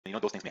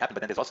those things may happen,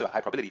 but then there's also a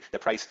high probability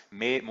that price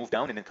may move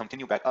down and then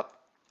continue back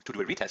up to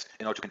do a retest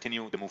in order to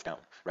continue the move down,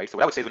 right? So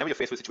what I would say is whenever you're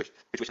faced with a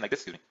situation like this,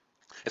 excuse me,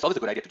 it's always a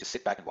good idea to just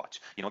sit back and watch,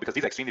 because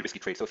these are extremely risky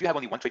trades. So if you have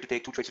only one trade to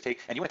take, two trades to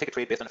take, and you want to take a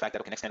trade based on the fact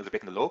that, okay, next candle is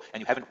breaking the low,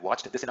 and you haven't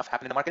watched this enough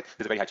happen in the market,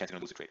 there's a very high chance you're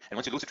going to lose the trade. And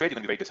once you lose the trade, you're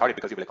going to be very disheartened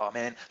because you'll be like, oh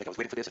man, like I was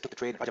waiting for this, I took the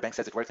trade, and Raja Bank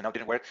says it works, and now it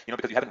didn't work,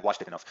 because you haven't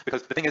watched it enough.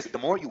 Because the thing is, the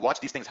more you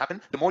watch these things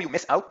happen, the more you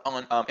miss out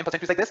on impulse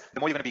entries like this, the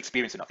more you're going to be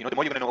experienced enough. The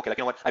more you're going to know, okay,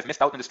 like, what, I've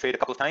missed out on this trade a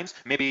couple of times,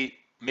 maybe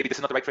this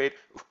is not the right trade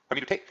for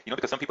me to take,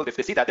 because some people, if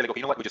they see that, they're like,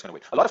 okay, what, we're just going to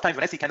wait. A lot of times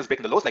when I see candles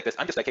breaking the lows like this,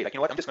 I'm just like, hey, like,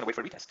 what, I'm just going to wait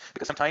for a retest.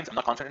 Because sometimes I'm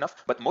not confident enough,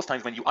 but most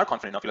times when you are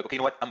confident enough, you're like, okay,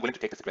 what, I'm willing to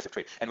take this aggressive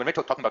trade. And when we're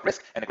talking about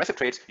risk and aggressive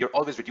trades, you're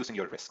always reducing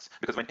your risks.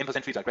 Because when impulse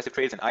entries are aggressive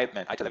trades, and I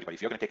tell everybody,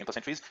 if you're going to take impulse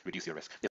entries, reduce your risk.